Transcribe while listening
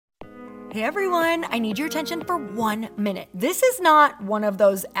Hey everyone, I need your attention for 1 minute. This is not one of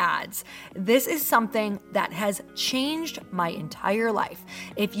those ads. This is something that has changed my entire life.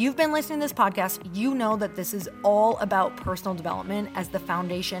 If you've been listening to this podcast, you know that this is all about personal development as the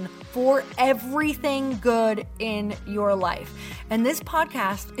foundation for everything good in your life. And this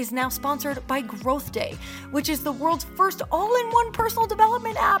podcast is now sponsored by Growth Day, which is the world's first all-in-one personal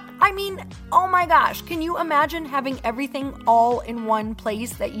development app. I mean, oh my gosh, can you imagine having everything all in one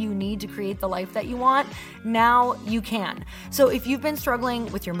place that you need to create the life that you want? Now you can. So if you've been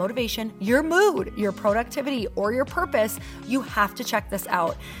struggling with your motivation, your mood, your productivity, or your purpose, you have to check this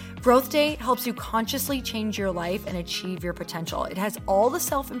out. Growth Day helps you consciously change your life and achieve your potential. It has all the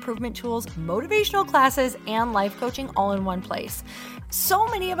self-improvement tools, motivational classes, and life coaching all in one place. So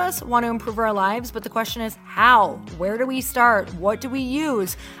many of us want to improve our lives, but the question is how? Where do we start? What do we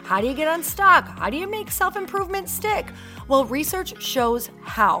use? How do you get unstuck? How do you make self-improvement stick? Well, research shows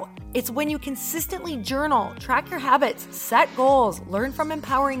how. It's when you consistently journal, track your habits, set goals, learn from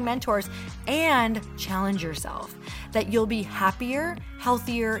empowering mentors, and challenge yourself that you'll be happier,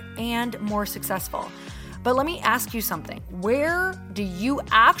 healthier, and more successful. But let me ask you something. Where do you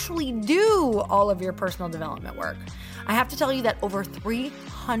actually do all of your personal development work? I have to tell you that over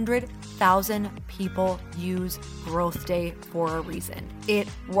 300,000 people use Growth Day for a reason. It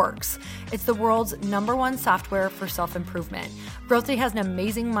works. It's the world's #1 software for self-improvement. Growth Day has an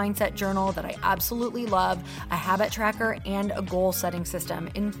amazing mindset journal that I absolutely love, a habit tracker, and a goal-setting system.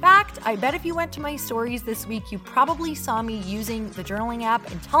 In fact, I bet if you went to my stories this week, you probably saw me using the journaling app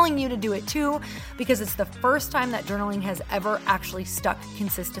and telling you to do it too, because it's the first time that journaling has ever actually stuck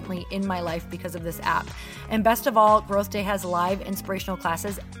consistently in my life because of this app. And best of all, Growth Day has live inspirational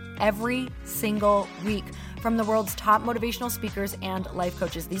classes every single week from the world's top motivational speakers and life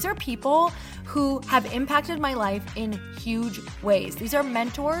coaches. These are people who have impacted my life in huge ways. These are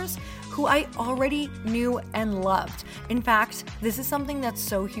mentors who I already knew and loved. In fact, this is something that's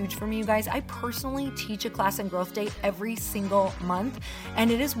so huge for me, you guys. I personally teach a class in Growth Day every single month,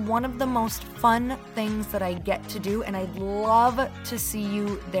 and it is one of the most fun things that I get to do, and I'd love to see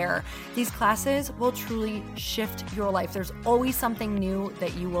you there. These classes will truly shift your life. There's always something new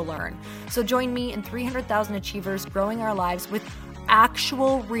that you will learn. So join me and 300,000 achievers growing our lives with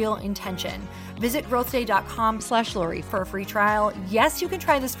actual real intention. Visit growthday.com/Lori for a free trial. Yes, you can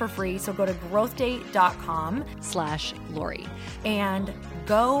try this for free. So go to growthday.com/Lori and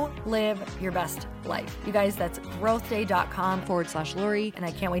go live your best life. You guys, that's growthday.com/Lori. And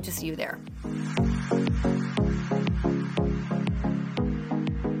I can't wait to see you there.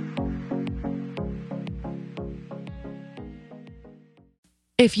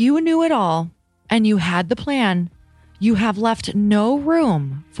 If you knew it all and you had the plan, you have left no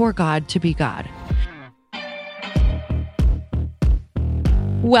room for God to be God.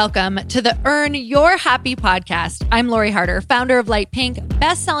 Welcome to the Earn Your Happy podcast. I'm Lori Harder, founder of Light Pink,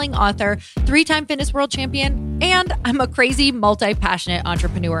 best-selling author, 3-time fitness world champion, and I'm a crazy, multi-passionate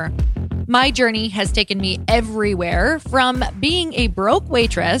entrepreneur. My journey has taken me everywhere, from being a broke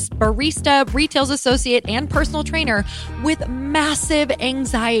waitress, barista, retail associate, and personal trainer with massive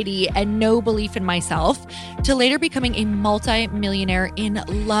anxiety and no belief in myself, to later becoming a multi-millionaire in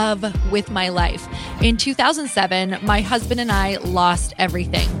love with my life. In 2007, my husband and I lost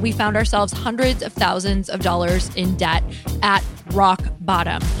everything. We found ourselves hundreds of thousands of dollars in debt at rock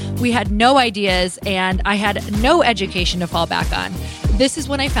bottom. We had no ideas, and I had no education to fall back on. This is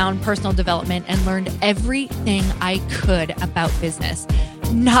when I found personal development and learned everything I could about business.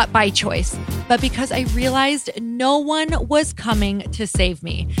 Not by choice, but because I realized no one was coming to save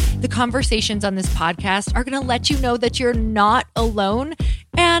me. The conversations on this podcast are going to let you know that you're not alone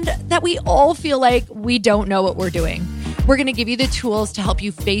and that we all feel like we don't know what we're doing. We're going to give you the tools to help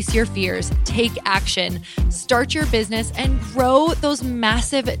you face your fears, take action, start your business, and grow those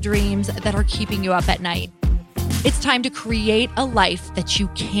massive dreams that are keeping you up at night. It's time to create a life that you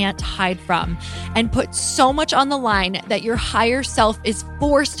can't hide from and put so much on the line that your higher self is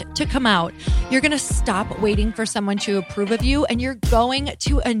forced to come out. You're going to stop waiting for someone to approve of you, and you're going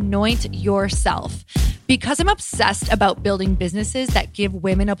to anoint yourself. Because I'm obsessed about building businesses that give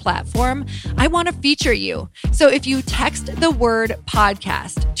women a platform, I want to feature you. So if you text the word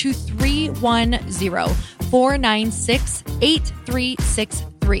podcast to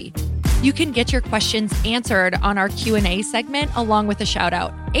 310-496-8363, you can get your questions answered on our Q&A segment along with a shout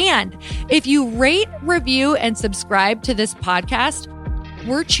out. And if you rate, review, and subscribe to this podcast,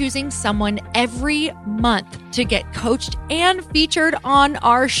 we're choosing someone every month to get coached and featured on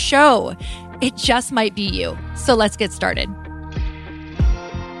our show. It just might be you. So let's get started.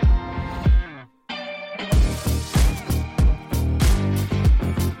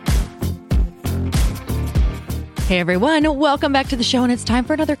 Hey everyone, welcome back to the show, and it's time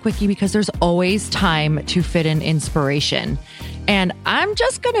for another quickie because there's always time to fit in inspiration. And I'm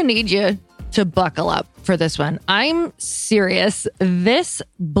just going to need you to buckle up for this one. I'm serious. This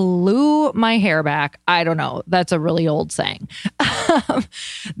blew my hair back. I don't know. That's a really old saying.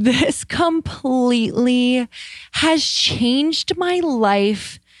 This completely has changed my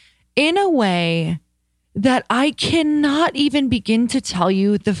life in a way that I cannot even begin to tell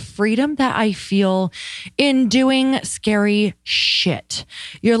you the freedom that I feel in doing scary shit.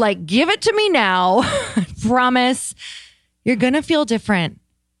 You're like, give it to me now. Promise you're going to feel different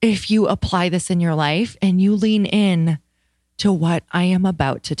if you apply this in your life and you lean in to what I am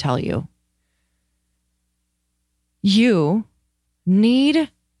about to tell you. You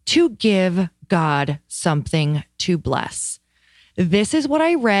need to give God something to bless. This is what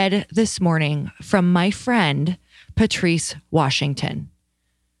I read this morning from my friend, Patrice Washington.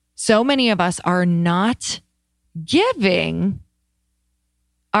 So many of us are not giving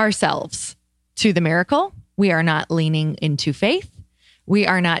ourselves to the miracle. We are not leaning into faith. We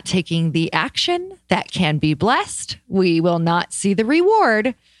are not taking the action that can be blessed. We will not see the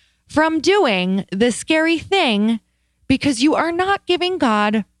reward from doing the scary thing because you are not giving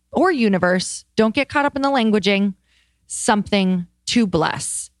God or universe, don't get caught up in the languaging, something to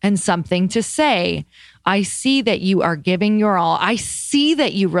bless and something to say. I see that you are giving your all. I see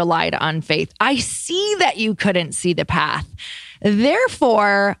that you relied on faith. I see that you couldn't see the path.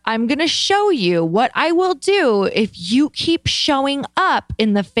 Therefore, I'm going to show you what I will do if you keep showing up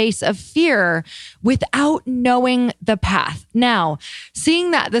in the face of fear without knowing the path. Now, seeing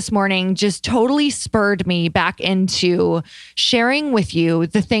that this morning just totally spurred me back into sharing with you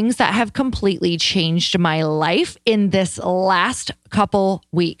the things that have completely changed my life in this last couple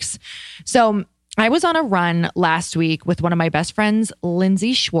weeks. So I was on a run last week with one of my best friends,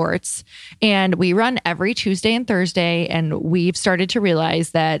 Lindsay Schwartz, and we run every Tuesday and Thursday. And we've started to realize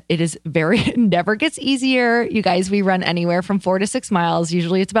that it never gets easier. You guys, we run anywhere from 4 to 6 miles.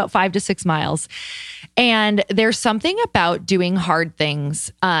 Usually it's about 5 to 6 miles. And there's something about doing hard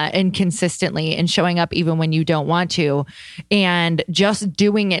things and consistently and showing up even when you don't want to and just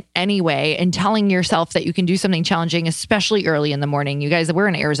doing it anyway and telling yourself that you can do something challenging, especially early in the morning. You guys, we're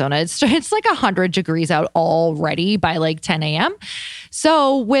in Arizona. It's like 100 degrees out already by like 10 a.m.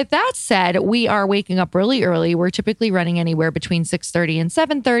 So with that said, we are waking up really early. We're typically running anywhere between 6:30 and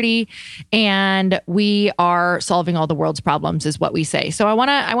 7:30, and we are solving all the world's problems is what we say. So I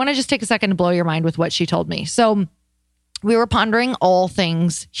want to just take a second to blow your mind with what she told me. So we were pondering all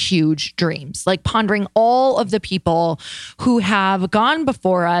things huge dreams, like pondering all of the people who have gone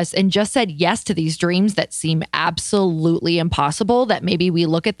before us and just said yes to these dreams that seem absolutely impossible, that maybe we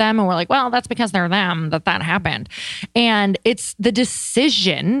look at them and we're like, well, that's because they're them, that happened. And it's the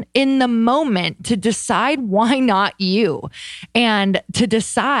decision in the moment to decide why not you, and to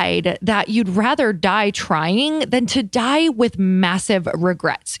decide that you'd rather die trying than to die with massive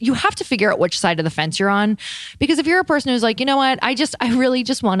regrets. You have to figure out which side of the fence you're on, because if you're a person who's like, you know what, I really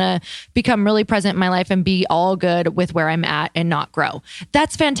just want to become really present in my life and be all good with where I'm at and not grow.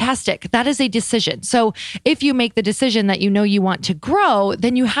 That's fantastic. That is a decision. So if you make the decision that you know you want to grow,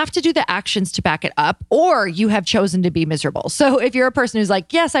 then you have to do the actions to back it up, or you have chosen to be miserable. So if you're a person who's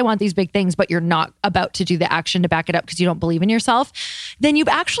like, yes, I want these big things, but you're not about to do the action to back it up because you don't believe in yourself, then you've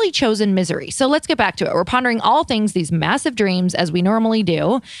actually chosen misery. So let's get back to it. We're pondering all things, these massive dreams, as we normally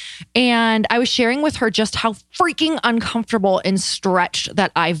do. And I was sharing with her just how freaking uncomfortable and stretched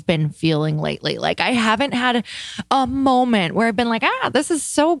that I've been feeling lately. Like I haven't had a moment where I've been like, this is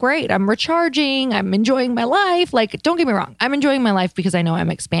so great. I'm recharging. I'm enjoying my life. Like, don't get me wrong. I'm enjoying my life because I know I'm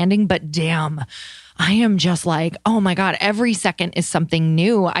expanding, but damn, I am just like, oh my God, every second is something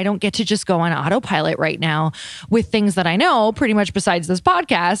new. I don't get to just go on autopilot right now with things that I know pretty much besides this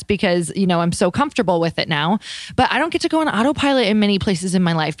podcast because, I'm so comfortable with it now. But I don't get to go on autopilot in many places in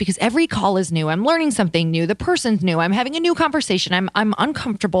my life because every call is new. I'm learning something new. The person's new. I'm having a new conversation. I'm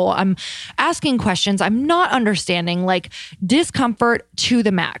uncomfortable. I'm asking questions. I'm not understanding, like discomfort to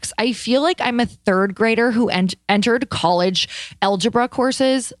the max. I feel like I'm a third grader who entered college algebra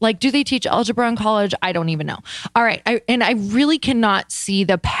courses. Like, do they teach algebra in college? I don't even know. All right. I really cannot see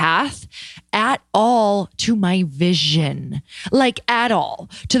the path at all to my vision, like at all,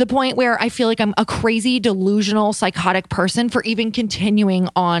 to the point where I feel like I'm a crazy, delusional, psychotic person for even continuing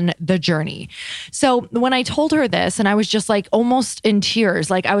on the journey. So when I told her this, and I was just like almost in tears,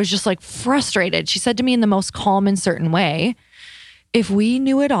 like I was just like frustrated, she said to me in the most calm and certain way, if we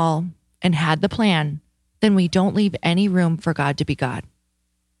knew it all and had the plan, then we don't leave any room for God to be God.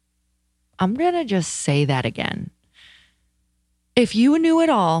 I'm going to just say that again. If you knew it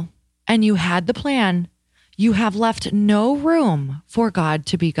all and you had the plan, you have left no room for God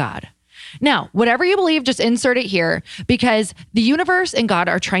to be God. Now, whatever you believe, just insert it here, because the universe and God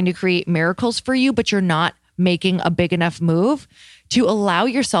are trying to create miracles for you, but you're not making a big enough move to allow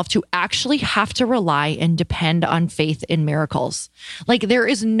yourself to actually have to rely and depend on faith in miracles. Like, there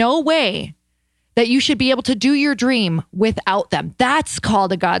is no way that you should be able to do your dream without them. That's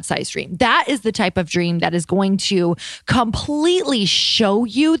called a God-sized dream. That is the type of dream that is going to completely show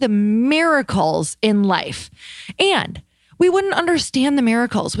you the miracles in life. And we wouldn't understand the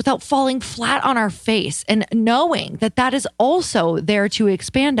miracles without falling flat on our face and knowing that that is also there to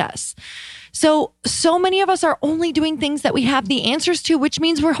expand us. So many of us are only doing things that we have the answers to, which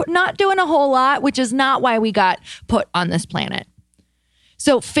means we're not doing a whole lot, which is not why we got put on this planet.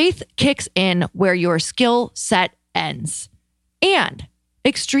 So faith kicks in where your skill set ends. And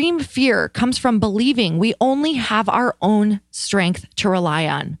extreme fear comes from believing we only have our own strength to rely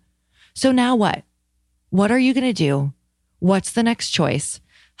on. So now what? What are you going to do? What's the next choice?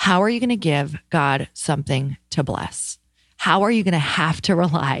 How are you going to give God something to bless? How are you going to have to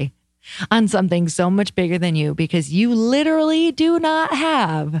rely on something so much bigger than you because you literally do not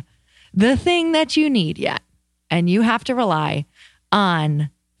have the thing that you need yet? And you have to rely on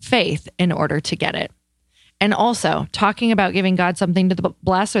faith in order to get it. And also, talking about giving God something to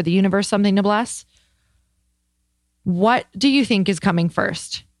bless or the universe something to bless, what do you think is coming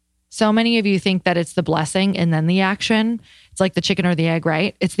first? So many of you think that it's the blessing and then the action. It's like the chicken or the egg,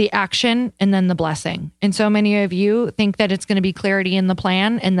 right? It's the action and then the blessing. And so many of you think that it's going to be clarity in the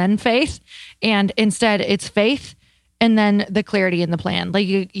plan and then faith. And instead, it's faith and then the clarity in the plan. Like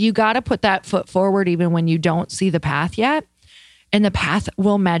you got to put that foot forward even when you don't see the path yet. And the path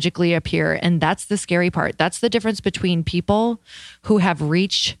will magically appear. And that's the scary part. That's the difference between people who have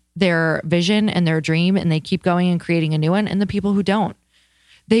reached their vision and their dream and they keep going and creating a new one, and the people who don't.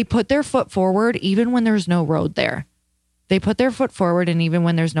 They put their foot forward even when there's no road there. They put their foot forward and even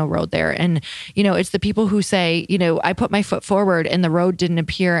when there's no road there. And, it's the people who say, I put my foot forward and the road didn't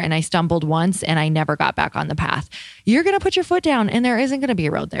appear and I stumbled once and I never got back on the path. You're going to put your foot down and there isn't going to be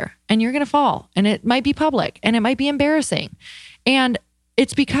a road there and you're going to fall and it might be public and it might be embarrassing. And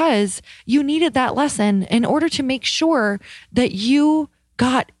it's because you needed that lesson in order to make sure that you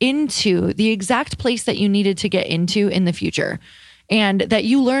got into the exact place that you needed to get into in the future. And that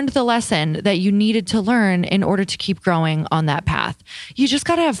you learned the lesson that you needed to learn in order to keep growing on that path. You just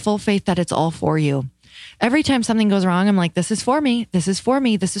got to have full faith that it's all for you. Every time something goes wrong, I'm like, this is for me. This is for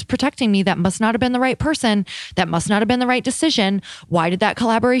me. This is protecting me. That must not have been the right person. That must not have been the right decision. Why did that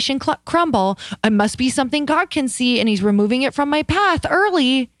collaboration crumble? It must be something God can see and he's removing it from my path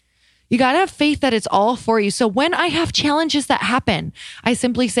early. You got to have faith that it's all for you. So when I have challenges that happen, I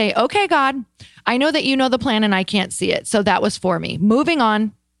simply say, okay, God, I know that you know the plan and I can't see it. So that was for me. Moving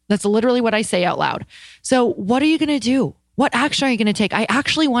on. That's literally what I say out loud. So what are you going to do? What action are you going to take? I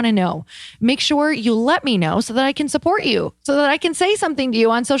actually want to know. Make sure you let me know so that I can support you, so that I can say something to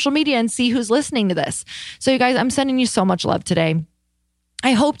you on social media and see who's listening to this. So you guys, I'm sending you so much love today.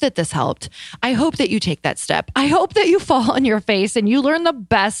 I hope that this helped. I hope that you take that step. I hope that you fall on your face and you learn the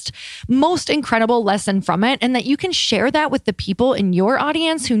best, most incredible lesson from it, and that you can share that with the people in your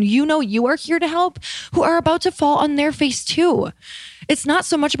audience who you are here to help, who are about to fall on their face too. It's not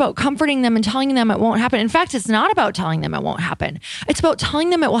so much about comforting them and telling them it won't happen. In fact, it's not about telling them it won't happen. It's about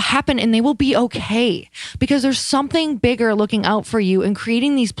telling them it will happen and they will be okay, because there's something bigger looking out for you and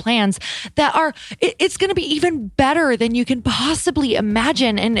creating these plans that it's going to be even better than you can possibly imagine.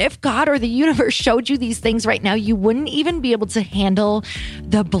 And if God or the universe showed you these things right now, you wouldn't even be able to handle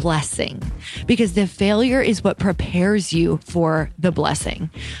the blessing, because the failure is what prepares you for the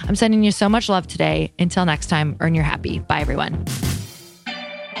blessing. I'm sending you so much love today. Until next time, earn your happy. Bye, everyone.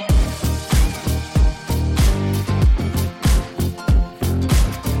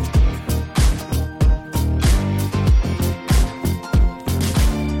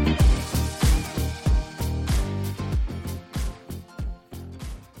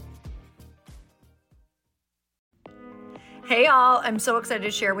 Hey y'all, I'm so excited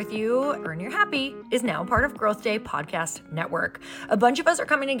to share with you, Earn Your Happy is now part of Growth Day Podcast Network. A bunch of us are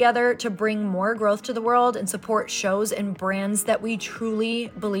coming together to bring more growth to the world and support shows and brands that we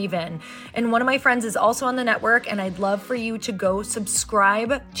truly believe in. And one of my friends is also on the network, and I'd love for you to go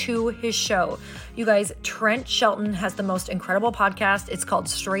subscribe to his show. You guys, Trent Shelton has the most incredible podcast. It's called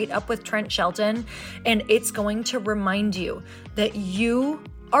Straight Up with Trent Shelton, and it's going to remind you that you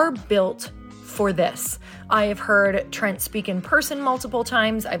are built for this. I have heard Trent speak in person multiple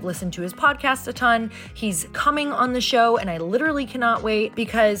times. I've listened to his podcast a ton. He's coming on the show and I literally cannot wait,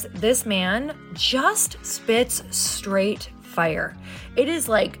 because this man just spits straight fire. It is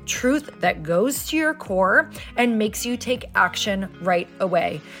like truth that goes to your core and makes you take action right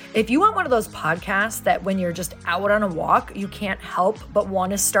away. If you want one of those podcasts that when you're just out on a walk, you can't help but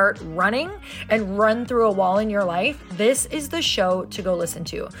want to start running and run through a wall in your life, this is the show to go listen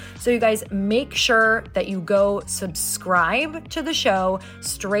to. So you guys make sure that you go subscribe to the show,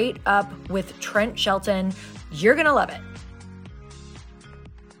 Straight Up with Trent Shelton. You're going to love it.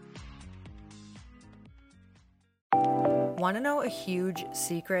 Want to know a huge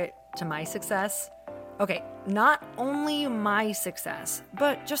secret to my success? Okay, not only my success,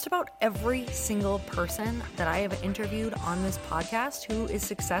 but just about every single person that I have interviewed on this podcast who is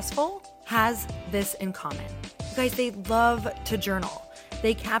successful has this in common. You guys, they love to journal.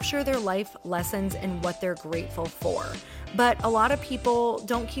 They capture their life lessons and what they're grateful for. But a lot of people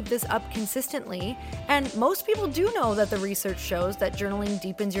don't keep this up consistently, and most people do know that the research shows that journaling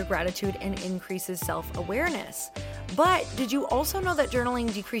deepens your gratitude and increases self-awareness. But did you also know that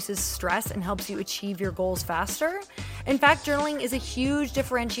journaling decreases stress and helps you achieve your goals faster? In fact, journaling is a huge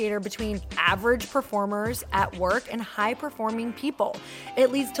differentiator between average performers at work and high-performing people.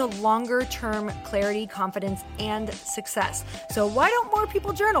 It leads to longer-term clarity, confidence, and success. So why don't more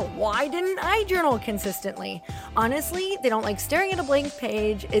people journal? Why didn't I journal consistently? Honestly, they don't like staring at a blank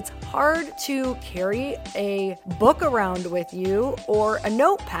page. It's hard to carry a book around with you or a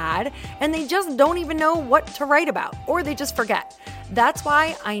notepad, and they just don't even know what to write about, or they just forget. That's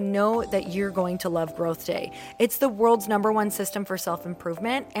why I know that you're going to love Growth Day. It's the world's #1 system for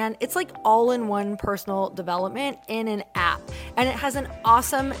self-improvement, and it's like all-in-one personal development in an app. And it has an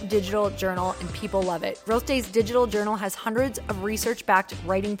awesome digital journal, and people love it. Growth Day's digital journal has hundreds of research-backed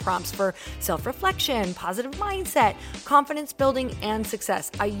writing prompts for self-reflection, positive mindset, confidence building, and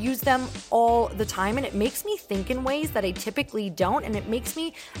success. I use them all the time, and it makes me think in ways that I typically don't, and it makes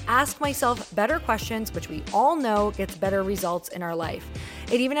me ask myself better questions, which we all know gets better results in our life.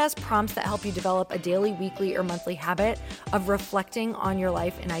 It even has prompts that help you develop a daily, weekly, or monthly habit of reflecting on your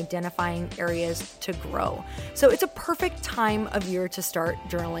life and identifying areas to grow. So it's a perfect time of year to start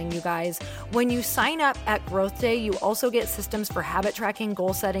journaling, you guys. When you sign up at Growth Day, you also get systems for habit tracking,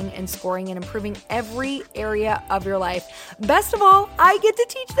 goal setting, and scoring, and improving every area of your life. Best of all, I get to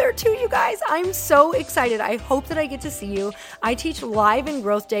teach there too, you guys. I'm so excited. I hope that I get to see you. I teach live in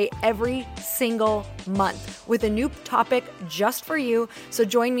Growth Day every single month with a new topic just for you. So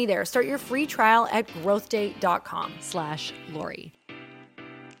join me there. Start your free trial at growthday.com/Lori.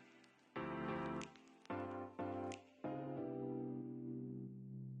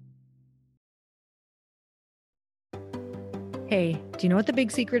 Hey, do you know what the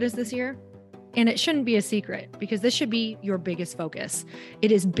big secret is this year? And it shouldn't be a secret because this should be your biggest focus.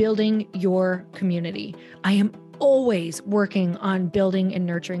 It is building your community. I am always working on building and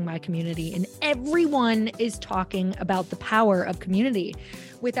nurturing my community, and everyone is talking about the power of community.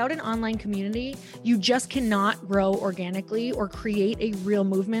 Without an online community, you just cannot grow organically or create a real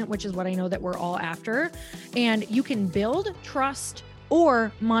movement, which is what I know that we're all after. And you can build trust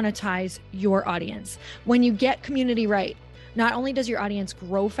or monetize your audience. When you get community right, not only does your audience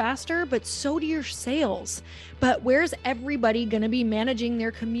grow faster, but so do your sales. But where's everybody going to be managing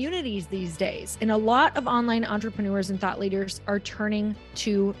their communities these days? And a lot of online entrepreneurs and thought leaders are turning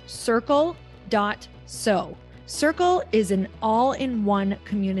to Circle.so. Circle is an all-in-one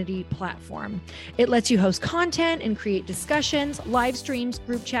community platform. It lets you host content and create discussions, live streams,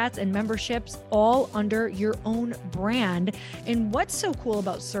 group chats, and memberships all under your own brand. And what's so cool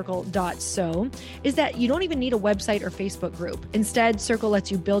about Circle.so is that you don't even need a website or Facebook group. Instead, Circle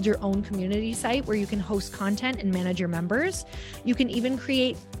lets you build your own community site where you can host content and manage your members. You can even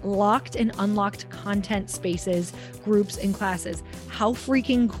create locked and unlocked content spaces, groups, and classes. How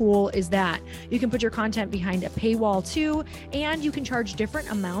freaking cool is that? You can put your content behind a paywall too, and you can charge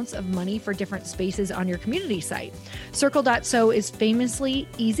different amounts of money for different spaces on your community site. Circle.so is famously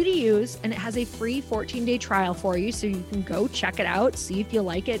easy to use, and it has a free 14-day trial for you, so you can go check it out, see if you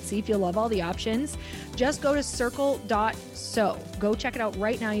like it, see if you love all the options. Just go to Circle.so. Go check it out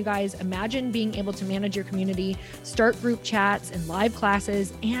right now, you guys. Imagine being able to manage your community, start group chats and live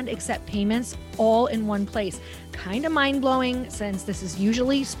classes, and accept payments all in one place. Kind of mind-blowing since this is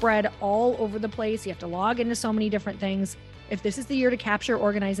usually spread all over the place. You have to log into so many different things. If this is the year to capture,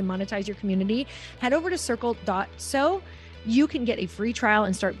 organize, and monetize your community, head over to Circle.so. You can get a free trial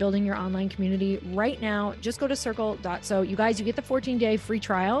and start building your online community right now. Just go to Circle.so. You guys, you get the 14-day free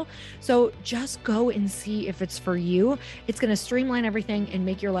trial. So just go and see if it's for you. It's going to streamline everything and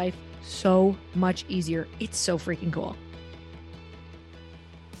make your life so much easier. It's so freaking cool.